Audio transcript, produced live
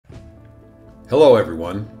Hello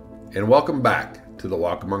everyone, and welcome back to the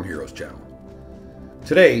Walk Among Heroes channel.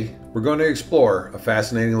 Today, we're going to explore a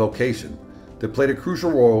fascinating location that played a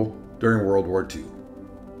crucial role during World War II,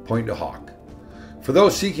 Pointe du Hoc. For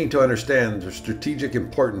those seeking to understand the strategic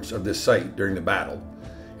importance of this site during the battle,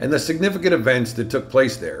 and the significant events that took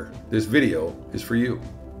place there, this video is for you.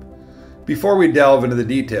 Before we delve into the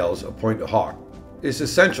details of Pointe du Hoc, it's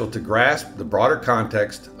essential to grasp the broader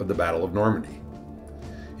context of the Battle of Normandy.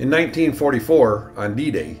 In 1944, on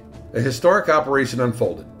D-Day, a historic operation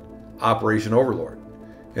unfolded, Operation Overlord,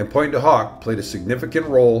 and Pointe du Hoc played a significant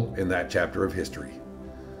role in that chapter of history.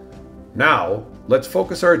 Now, let's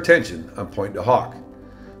focus our attention on Pointe du Hoc.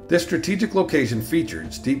 This strategic location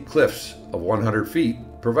featured steep cliffs of 100 feet,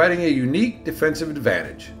 providing a unique defensive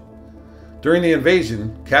advantage. During the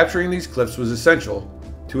invasion, capturing these cliffs was essential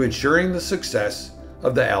to ensuring the success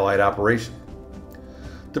of the Allied operation.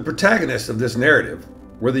 The protagonists of this narrative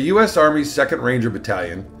were the U.S. Army's 2nd Ranger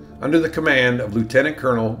Battalion under the command of Lieutenant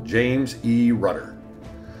Colonel James E. Rutter.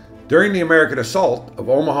 During the American assault of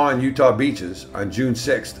Omaha and Utah beaches on June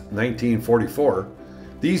 6, 1944,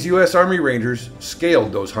 these U.S. Army Rangers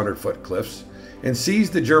scaled those 100-foot cliffs and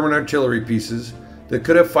seized the German artillery pieces that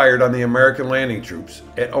could have fired on the American landing troops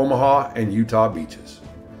at Omaha and Utah beaches.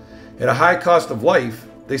 At a high cost of life,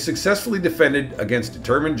 they successfully defended against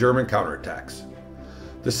determined German counterattacks.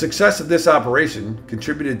 The success of this operation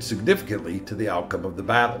contributed significantly to the outcome of the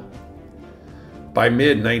battle. By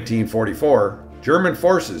mid-1944, German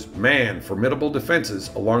forces manned formidable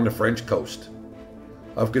defenses along the French coast.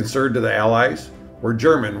 Of concern to the Allies were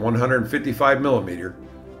German 155mm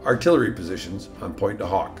artillery positions on Pointe du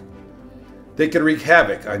Hoc. They could wreak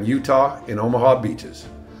havoc on Utah and Omaha beaches.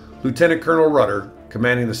 Lieutenant Colonel Rutter,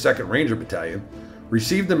 commanding the 2nd Ranger Battalion,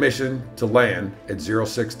 received the mission to land at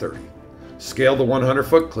 0630, scale the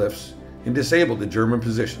 100-foot cliffs, and disable the German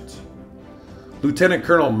positions. Lieutenant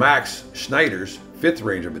Colonel Max Schneider's 5th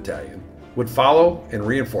Ranger Battalion would follow and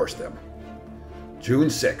reinforce them. June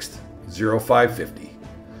 6th, 0550,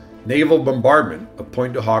 naval bombardment of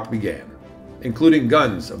Pointe du Hoc began, including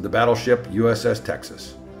guns of the battleship USS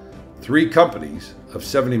Texas. 3 companies of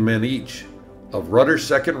 70 men each of Rutter's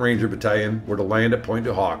 2nd Ranger Battalion were to land at Pointe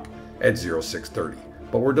du Hoc at 0630,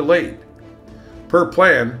 but were delayed. Per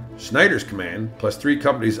plan, Schneider's command, plus 3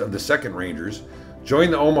 companies of the 2nd Rangers,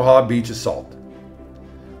 joined the Omaha beach assault.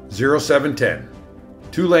 0710,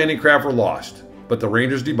 2 landing craft were lost, but the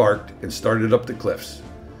Rangers debarked and started up the cliffs.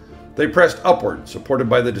 They pressed upward, supported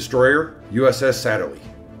by the destroyer USS Satterlee.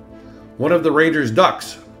 One of the Rangers'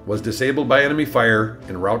 ducks was disabled by enemy fire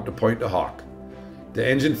en route to Pointe du Hoc. The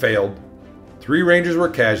engine failed. 3 Rangers were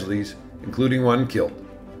casualties, including 1 killed.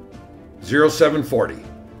 0740.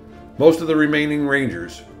 Most of the remaining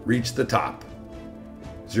Rangers reached the top.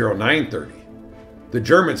 0930. The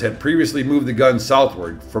Germans had previously moved the guns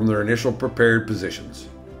southward from their initial prepared positions.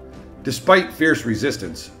 Despite fierce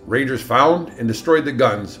resistance, Rangers found and destroyed the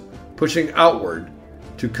guns, pushing outward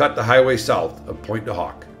to cut the highway south of Pointe du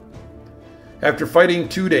Hoc. After fighting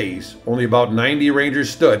 2 days, only about 90 Rangers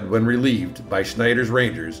stood when relieved by Schneider's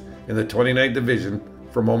Rangers in the 29th Division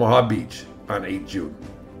from Omaha Beach on 8 June.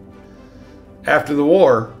 After the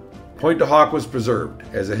war, Pointe du Hoc was preserved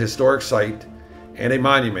as a historic site and a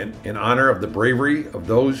monument in honor of the bravery of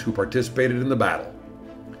those who participated in the battle.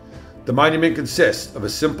 The monument consists of a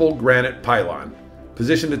simple granite pylon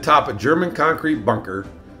positioned atop a German concrete bunker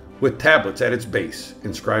with tablets at its base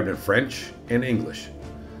inscribed in French and English.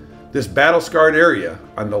 This battle-scarred area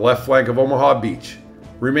on the left flank of Omaha Beach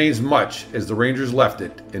remains much as the Rangers left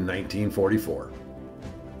it in 1944.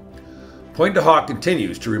 Pointe du Hoc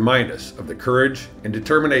continues to remind us of the courage and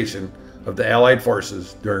determination of the Allied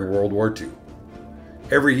forces during World War II.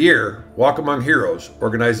 Every year, Walk Among Heroes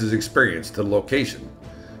organizes experience to the location,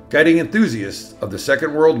 guiding enthusiasts of the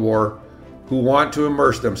Second World War who want to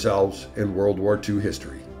immerse themselves in World War II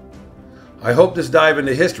history. I hope this dive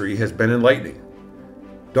into history has been enlightening.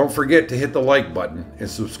 Don't forget to hit the like button and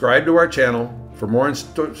subscribe to our channel for more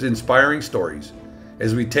inspiring stories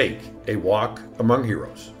as we take a walk among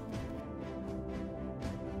heroes.